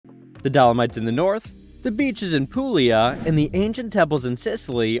The Dolomites in the north, the beaches in Puglia, and the ancient temples in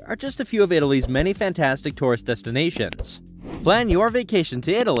Sicily are just a few of Italy's many fantastic tourist destinations. Plan your vacation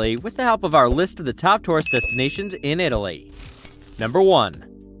to Italy with the help of our list of the top tourist destinations in Italy. Number 1.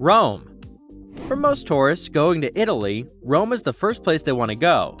 Rome. For most tourists going to Italy, Rome is the first place they want to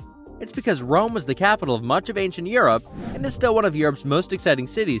go. It's because Rome was the capital of much of ancient Europe and is still one of Europe's most exciting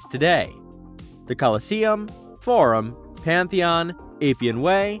cities today. The Colosseum, Forum, Pantheon, Appian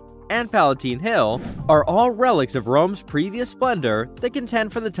Way, and Palatine Hill are all relics of Rome's previous splendor that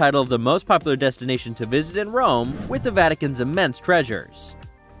contend for the title of the most popular destination to visit in Rome with the Vatican's immense treasures.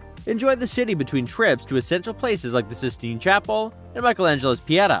 Enjoy the city between trips to essential places like the Sistine Chapel and Michelangelo's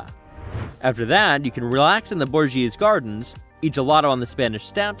Pieta. After that, you can relax in the Borghese Gardens, eat gelato on the Spanish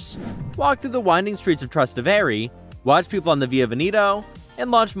Steps, walk through the winding streets of Trastevere, watch people on the Via Veneto,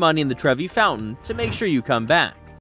 and launch money in the Trevi Fountain to make sure you come back.